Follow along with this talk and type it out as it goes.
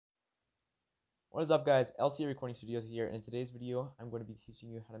What is up, guys? LCA Recording Studios here. In today's video, I'm going to be teaching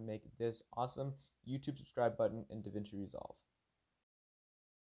you how to make this awesome YouTube subscribe button in Davinci Resolve.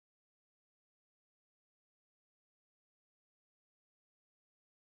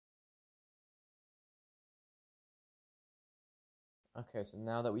 Okay, so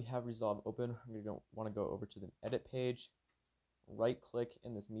now that we have Resolve open, we're going to want to go over to the edit page, right click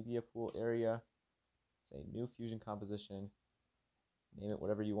in this media pool area, say new Fusion composition, name it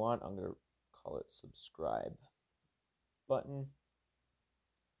whatever you want. I'm going to call it subscribe button,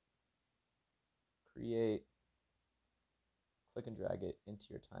 create, click and drag it into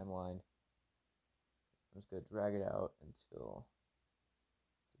your timeline. I'm just going to drag it out until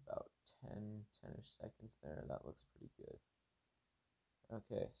it's about 10-ish seconds there. That looks pretty good.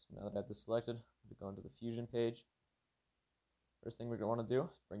 Okay, so now that I have this selected, I'm going to go into the Fusion page. First thing we're going to want to do is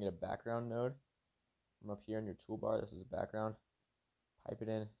bring in a background node. From up here in your toolbar, this is a background. Pipe it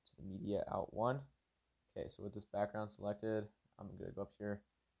in to the media out 1. Okay, so with this background selected, I'm going to go up here,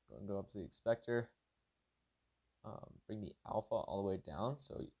 go up to the inspector, bring the alpha all the way down,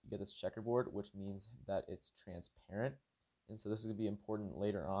 so you get this checkerboard, which means that it's transparent. And so this is going to be important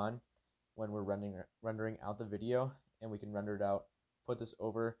later on when we're rendering out the video, and we can render it out, put this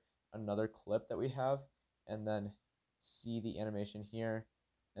over another clip that we have, and then see the animation here,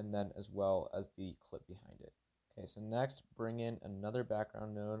 and then as well as the clip behind it. Okay, so next, bring in another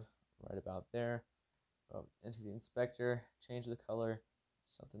background node right about there, into the inspector, change the color,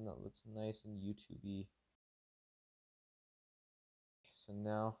 something that looks nice and YouTube-y. So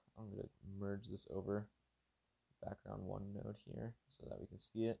now I'm going to merge this over background 1 node here so that we can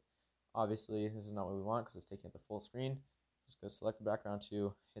see it. Obviously, this is not what we want because it's taking up the full screen. Just go select the background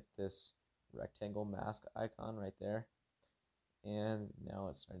 2, hit this rectangle mask icon right there, and now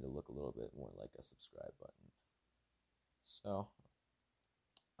it's starting to look a little bit more like a subscribe button. So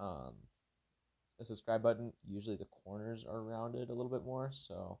a subscribe button, usually the corners are rounded a little bit more,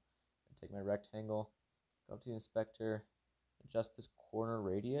 so I take my rectangle, go up to the inspector, adjust this corner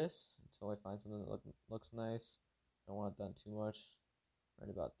radius until I find something that looks nice. Don't want it done too much. Right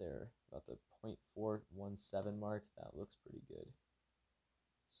about there, about the 0.417 mark, that looks pretty good.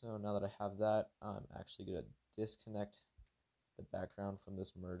 So now that I have that, I'm actually going to disconnect the background from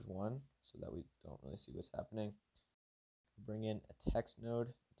this merge 1 so that we don't really see what's happening. Bring in a text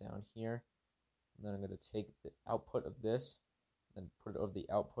node down here, and then I'm going to take the output of this, then put it over the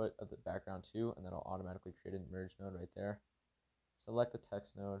output of the background 2, and then I'll automatically create a merge node right there. Select the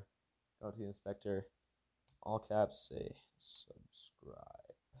text node, go to the inspector, all caps, say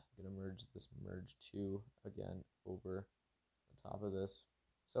subscribe. I'm going to merge this merge 2 again over the top of this.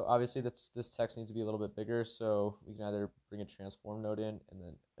 So obviously this text needs to be a little bit bigger, so we can either bring a transform node in and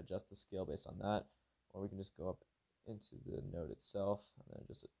then adjust the scale based on that, or we can just go up into the node itself and then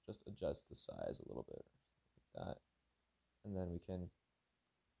just adjust the size a little bit like that. And then we can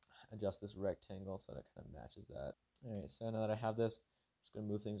adjust this rectangle so that it kind of matches that. All right, so now that I have this, I'm just going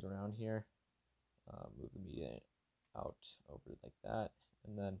to move things around here. Move the media out over like that,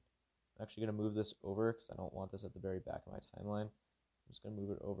 and then I'm actually going to move this over because I don't want this at the very back of my timeline. I'm just going to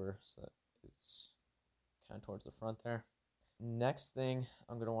move it over so that it's kind of towards the front there. Next thing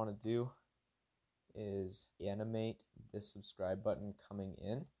I'm going to want to do is animate this subscribe button coming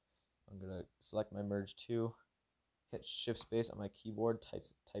in. I'm going to select my merge 2, hit shift space on my keyboard,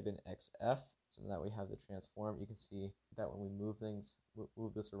 type in XF, so that we have the transform. You can see that when we move things,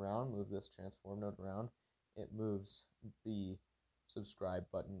 move this around, move this transform node around, it moves the subscribe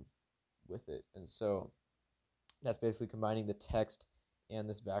button with it. And so that's basically combining the text and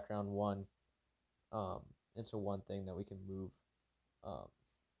this background 1 into one thing that we can move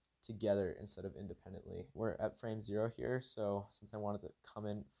together instead of independently. We're at frame 0 here, so since I wanted to come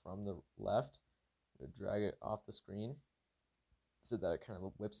in from the left, I'm going to drag it off the screen so that it kind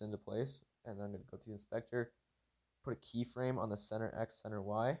of whips into place. And then I'm going to go to the inspector, put a keyframe on the center X, center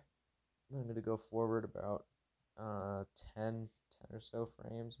Y. And I'm going to go forward about 10 or so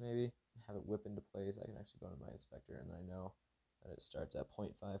frames maybe, have it whip into place. I can actually go into my inspector and I know that it starts at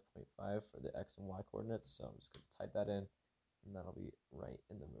 0.5 for the X and Y coordinates. So I'm just going to type that in, and that'll be right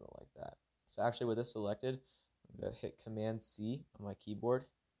in the middle like that. So actually with this selected, I'm going to hit Command C on my keyboard,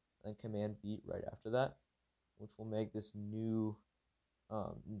 and then Command V right after that, which will make this new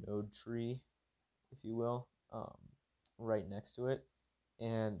node tree, if you will, right next to it.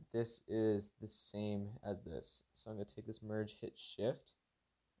 And this is the same as this. So I'm going to take this merge, hit shift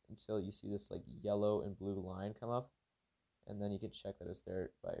until you see this like yellow and blue line come up, and then you can check that it's there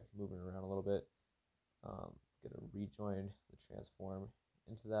by moving it around a little bit. Going to rejoin the transform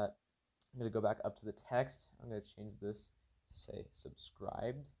into that. I'm going to go back up to the text. I'm going to change this to say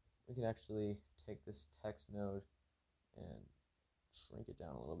subscribed we can actually take this text node and shrink it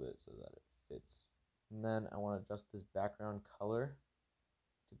down a little bit so that it fits. And then I want to adjust this background color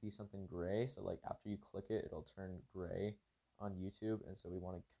to be something gray. So like after you click it, it'll turn gray on YouTube. And so we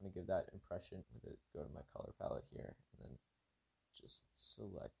want to kind of give that impression. I'm going to go to my color palette here and then just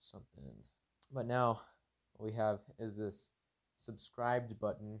select something. But now what we have is this subscribed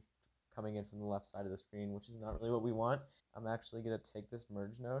button coming in from the left side of the screen, which is not really what we want. I'm actually going to take this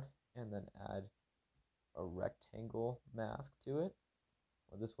merge node and then add a rectangle mask to it.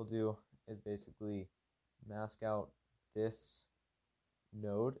 What this will do is basically mask out this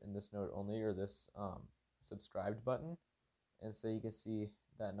node and this node only, or this subscribed button. And so you can see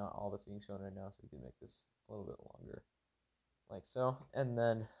that not all of it's being shown right now, so we can make this a little bit longer, like so. And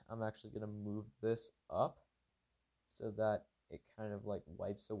then I'm actually going to move this up so that it kind of like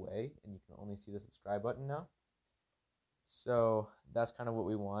wipes away and you can only see the subscribe button now. So that's kind of what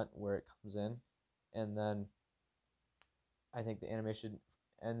we want, where it comes in. And then I think the animation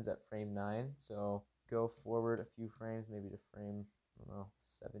ends at frame 9. So go forward a few frames, maybe to frame, I don't know,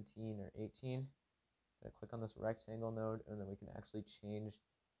 17 or 18. I'm gonna click on this rectangle node, and then we can actually change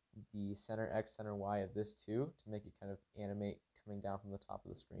the center X, center Y of this too to make it kind of animate coming down from the top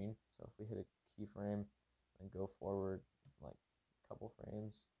of the screen. So if we hit a keyframe and go forward like a couple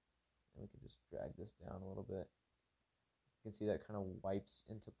frames, and we can just drag this down a little bit, you can see that kind of wipes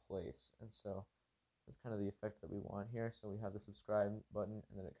into place. And so that's kind of the effect that we want here. So we have the subscribe button,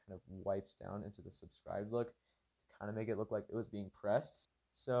 and then it kind of wipes down into the subscribed look to kind of make it look like it was being pressed.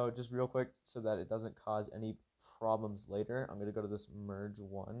 So just real quick, so that it doesn't cause any problems later, I'm going to go to this merge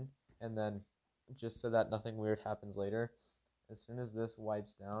one, and then just so that nothing weird happens later, as soon as this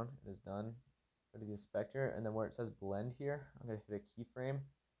wipes down and is done, go to the inspector, and then where it says blend here, I'm going to hit a keyframe,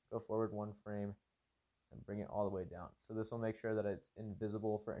 go forward one frame, and bring it all the way down. So this will make sure that it's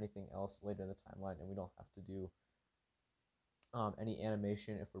invisible for anything else later in the timeline, and we don't have to do any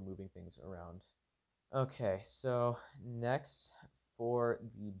animation if we're moving things around. Okay, so next for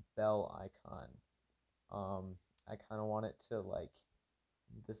the bell icon, I kind of want it to like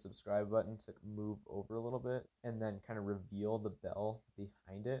the subscribe button to move over a little bit and then kind of reveal the bell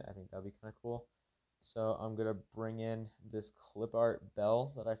behind it. I think that'd be kind of cool. So I'm gonna bring in this clip art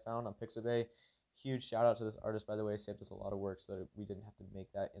bell that I found on Pixabay. Huge shout out to this artist, by the way, saved us a lot of work so that we didn't have to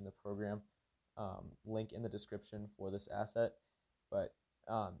make that in the program. Link in the description for this asset. But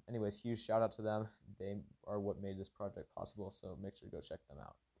anyways, huge shout out to them. They are what made this project possible, so make sure to go check them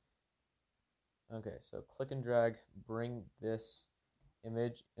out. Okay, so click and drag, bring this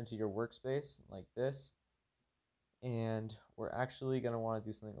image into your workspace like this. And we're actually going to want to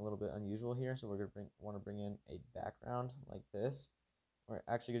do something a little bit unusual here. So we're going to want to bring in a background like this. We're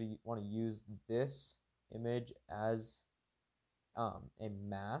actually going to want to use this image as a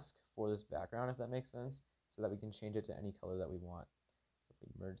mask for this background, if that makes sense, so that we can change it to any color that we want. So if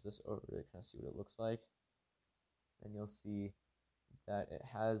we merge this over to kind of see what it looks like, then you'll see that it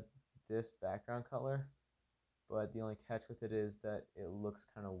has this background color, but the only catch with it is that it looks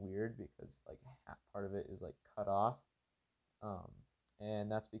kind of weird because like half part of it is like cut off,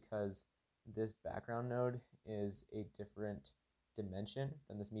 and that's because this background node is a different dimension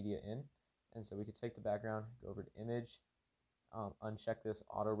than this media in. And so we could take the background, go over to image, uncheck this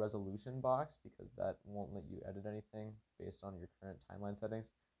auto resolution box because that won't let you edit anything based on your current timeline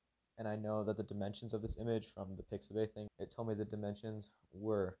settings. And I know that the dimensions of this image from the Pixabay thing, it told me the dimensions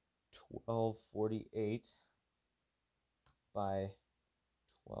were 1248 by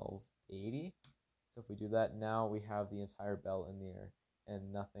 1280. So if we do that, now we have the entire bell in the air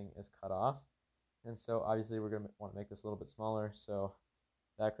and nothing is cut off. And so obviously we're going to want to make this a little bit smaller. So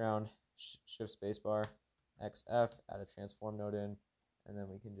background, shift spacebar, XF, add a transform node in, and then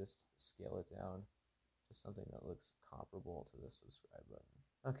we can just scale it down to something that looks comparable to the subscribe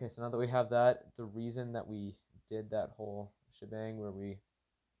button. Okay, so now that we have that, the reason that we did that whole shebang where we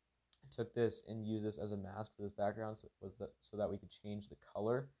took this and used this as a mask for this background was that so that we could change the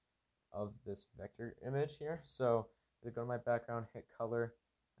color of this vector image here. So I'm going to go to my background, hit color,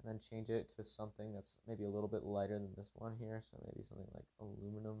 and then change it to something that's maybe a little bit lighter than this one here. So maybe something like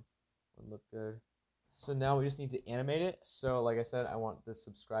aluminum would look good. So now we just need to animate it. So like I said, I want this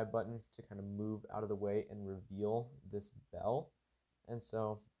subscribe button to kind of move out of the way and reveal this bell. And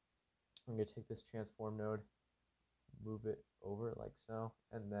so I'm going to take this transform node, move it over like so,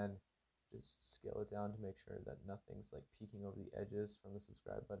 and then just scale it down to make sure that nothing's like peeking over the edges from the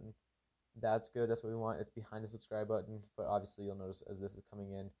subscribe button. That's good. That's what we want. It's behind the subscribe button, but obviously you'll notice as this is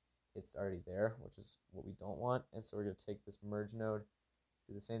coming in, it's already there, which is what we don't want. And so we're going to take this merge node,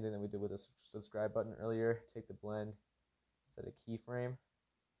 do the same thing that we did with the subscribe button earlier, take the blend, set a keyframe,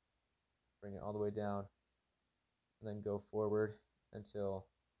 bring it all the way down, and then go forward until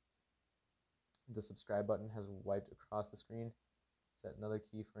the subscribe button has wiped across the screen. Set another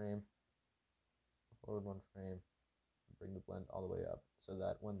keyframe, forward one frame, and bring the blend all the way up so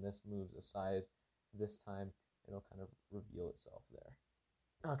that when this moves aside this time, it'll kind of reveal itself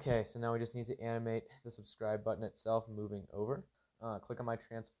there. Okay, so now we just need to animate the subscribe button itself moving over. Click on my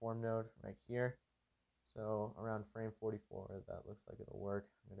transform node right here. So around frame 44, that looks like it'll work.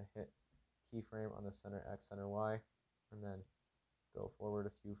 I'm going to hit keyframe on the center X, center Y, and then go forward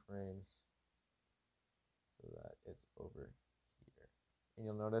a few frames so that it's over here. And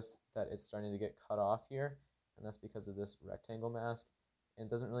you'll notice that it's starting to get cut off here, and that's because of this rectangle mask. And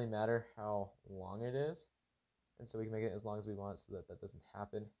it doesn't really matter how long it is, and so we can make it as long as we want so that that doesn't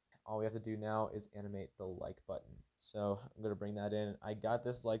happen. All we have to do now is animate the like button. So I'm going to bring that in. I got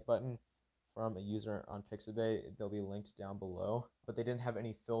this like button from a user on Pixabay. They'll be linked down below, but they didn't have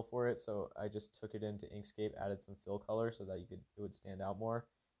any fill for it, so I just took it into Inkscape, added some fill color so that it would stand out more,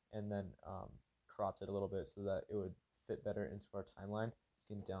 and then cropped it a little bit so that it would fit better into our timeline.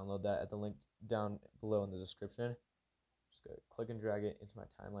 You can download that at the link down below in the description. Just go click and drag it into my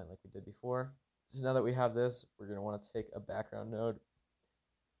timeline like we did before. So now that we have this, we're going to want to take a background node,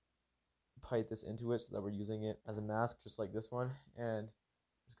 pipe this into it so that we're using it as a mask just like this one, and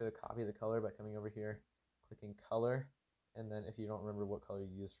just going to copy the color by coming over here, clicking color, and then if you don't remember what color you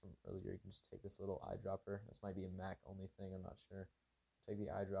used from earlier, you can just take this little eyedropper. This might be a Mac only thing, I'm not sure. Take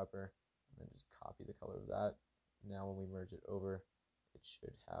the eyedropper and then just copy the color of that. Now when we merge it over, it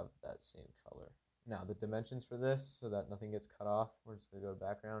should have that same color. Now the dimensions for this, so that nothing gets cut off, we're just going to go to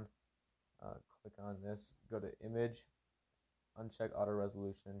background, click on this, go to image, uncheck auto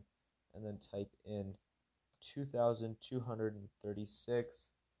resolution, and then type in 2236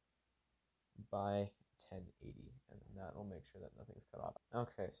 by 1080, and then that will make sure that nothing's cut off.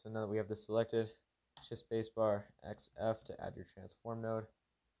 Okay, so now that we have this selected, shift spacebar XF to add your transform node,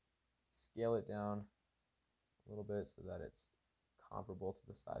 scale it down a little bit so that it's comparable to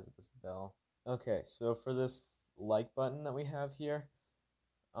the size of this bell. Okay, so for this like button that we have here,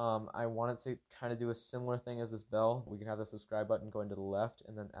 I wanted to kind of do a similar thing as this bell. We can have the subscribe button going to the left,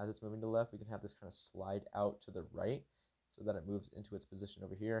 and then as it's moving to the left, we can have this kind of slide out to the right so that it moves into its position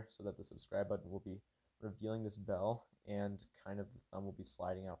over here, so that the subscribe button will be revealing this bell and kind of the thumb will be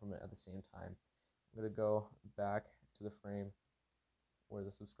sliding out from it at the same time. I'm going to go back to the frame where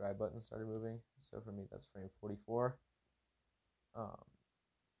the subscribe button started moving. So for me, that's frame 44.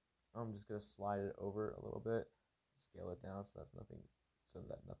 I'm just going to slide it over a little bit, scale it down so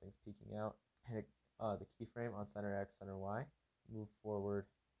that nothing's peeking out. Hit the keyframe on center X, center Y. Move forward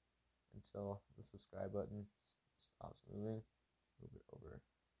until the subscribe button stops moving. Move it over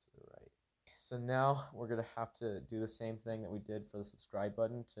to the right. So now we're going to have to do the same thing that we did for the subscribe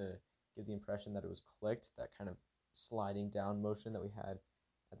button to give the impression that it was clicked, that kind of sliding down motion that we had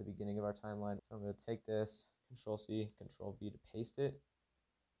at the beginning of our timeline. So I'm going to take this, Control-C, Control-V to paste it.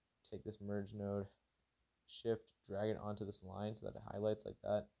 Take this merge node, shift, drag it onto this line so that it highlights like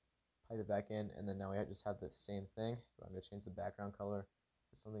that, pipe it back in, and then now we just have the same thing, but I'm going to change the background color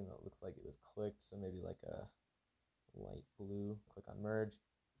to something that looks like it was clicked, so maybe like a light blue. Click on merge,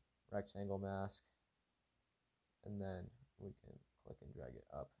 rectangle mask, and then we can click and drag it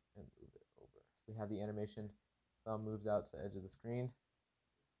up and move it over. So we have the animation, thumb moves out to the edge of the screen,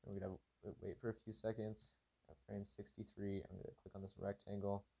 and we're going to wait for a few seconds. At frame 63, I'm going to click on this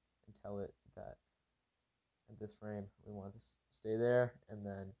rectangle and tell it that at this frame we want it to stay there, and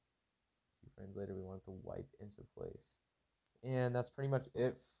then a few frames later we want it to wipe into place. And that's pretty much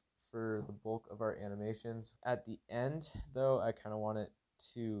it for the bulk of our animations. At the end though, I kind of want it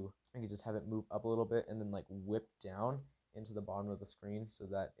to, I can just have it move up a little bit and then like whip down into the bottom of the screen so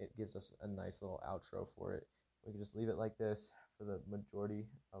that it gives us a nice little outro for it. We can just leave it like this for the majority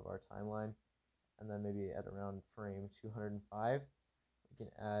of our timeline, and then maybe at around frame 205 we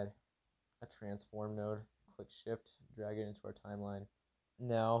can add a transform node, click shift, drag it into our timeline.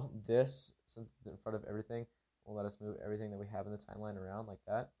 Now this, since it's in front of everything, will let us move everything that we have in the timeline around like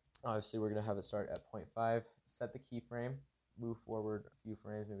that. Obviously we're going to have it start at 0.5, set the keyframe, move forward a few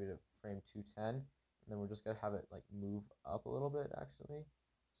frames, maybe to frame 210, and then we're just going to have it like move up a little bit actually,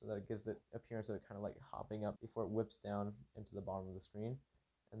 so that it gives the appearance of it kind of like hopping up before it whips down into the bottom of the screen.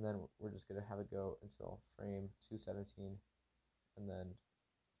 And then we're just going to have it go until frame 217, and then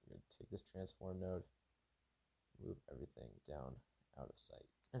we're going to take this transform node, move everything down out of sight.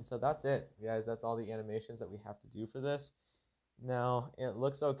 And so that's it, guys. That's all the animations that we have to do for this. Now, it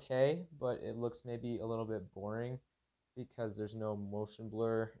looks okay, but it looks maybe a little bit boring because there's no motion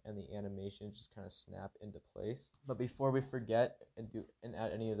blur and the animations just kind of snap into place. But before we forget and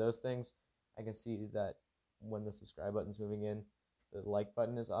add any of those things, I can see that when the subscribe button's moving in, the like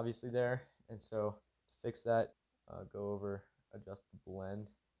button is obviously there. And so to fix that, go over, adjust the blend,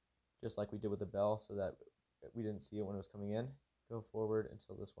 just like we did with the bell, so that we didn't see it when it was coming in. Go forward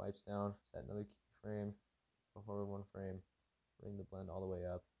until this wipes down, set another keyframe, go forward 1 frame, bring the blend all the way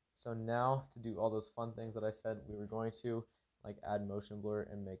up. So now to do all those fun things that I said we were going to, like add motion blur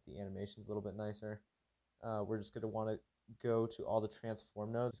and make the animations a little bit nicer, we're just going to want to go to all the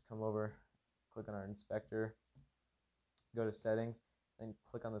transform nodes. Just come over, click on our inspector, go to settings, and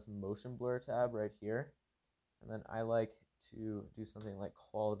click on this motion blur tab right here. And then I like to do something like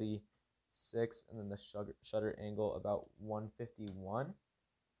quality 6 and then the shutter angle about 151.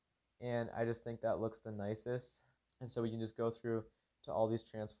 And I just think that looks the nicest. And so we can just go through to all these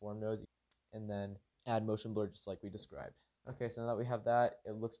transform nodes and then add motion blur just like we described. Okay, so now that we have that,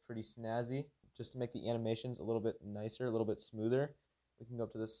 it looks pretty snazzy. Just to make the animations a little bit nicer, a little bit smoother, we can go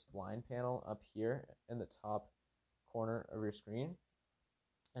up to this spline panel up here in the top corner of your screen.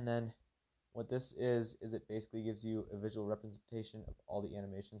 And then what this is it basically gives you a visual representation of all the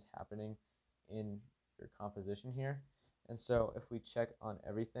animations happening in your composition here. And so if we check on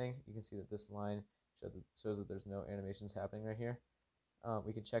everything, you can see that this line shows that there's no animations happening right here.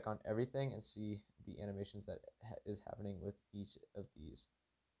 We can check on everything and see the animations that is happening with each of these.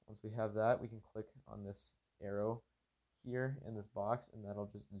 Once we have that, we can click on this arrow here in this box, and that'll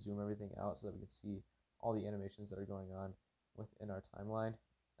just zoom everything out so that we can see all the animations that are going on within our timeline.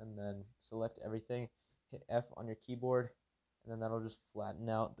 And then select everything, hit F on your keyboard, and then that'll just flatten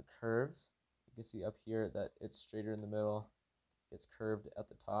out the curves. You can see up here that it's straighter in the middle, it's curved at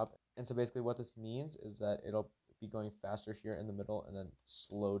the top. And so basically what this means is that it'll be going faster here in the middle and then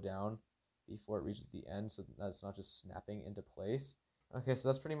slow down before it reaches the end, so that it's not just snapping into place. Okay, so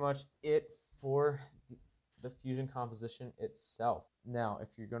that's pretty much it for the Fusion composition itself. Now, if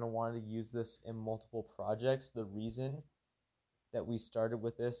you're going to want to use this in multiple projects, the reason that we started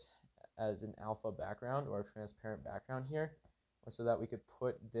with this as an alpha background or a transparent background here was so that we could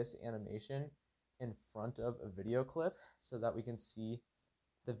put this animation in front of a video clip so that we can see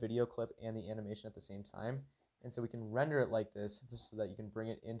the video clip and the animation at the same time. And so we can render it like this just so that you can bring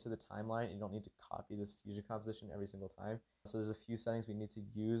it into the timeline and you don't need to copy this Fusion composition every single time. So there's a few settings we need to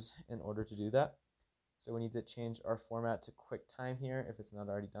use in order to do that. So we need to change our format to QuickTime here if it's not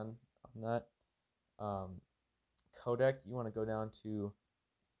already done on that. Codec, you want to go down to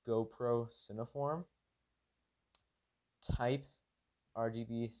GoPro Cineform, type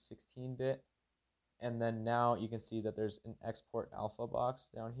RGB 16-bit, and then now you can see that there's an export alpha box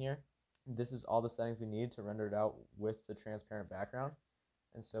down here. This is all the settings we need to render it out with the transparent background.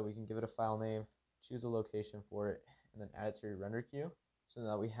 And so we can give it a file name, choose a location for it, and then add it to your render queue. So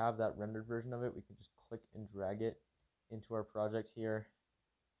now we have that rendered version of it, we can just click and drag it into our project here.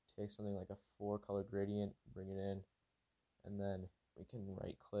 Take something like a 4-color gradient, bring it in, and then we can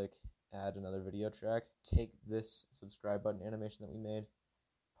right click, add another video track. Take this subscribe button animation that we made,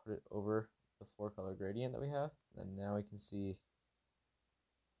 put it over the 4-color gradient that we have. And now we can see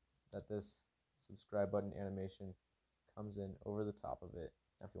that this subscribe button animation comes in over the top of it.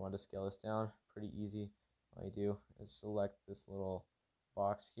 Now if you want to scale this down, pretty easy. All you do is select this little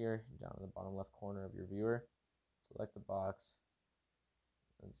box here down in the bottom left corner of your viewer. Select the box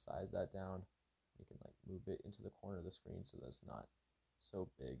and size that down. You can like move it into the corner of the screen so that it's not so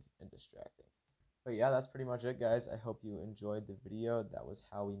big and distracting. But yeah, that's pretty much it, guys. I hope you enjoyed the video. That was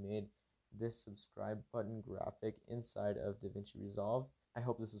how we made this subscribe button graphic inside of Davinci Resolve. I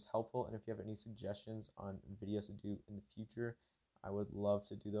hope this was helpful, and if you have any suggestions on videos to do in the future, I would love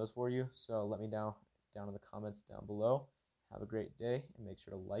to do those for you. So let me know down in the comments down below. Have a great day, and make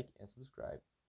sure to like and subscribe.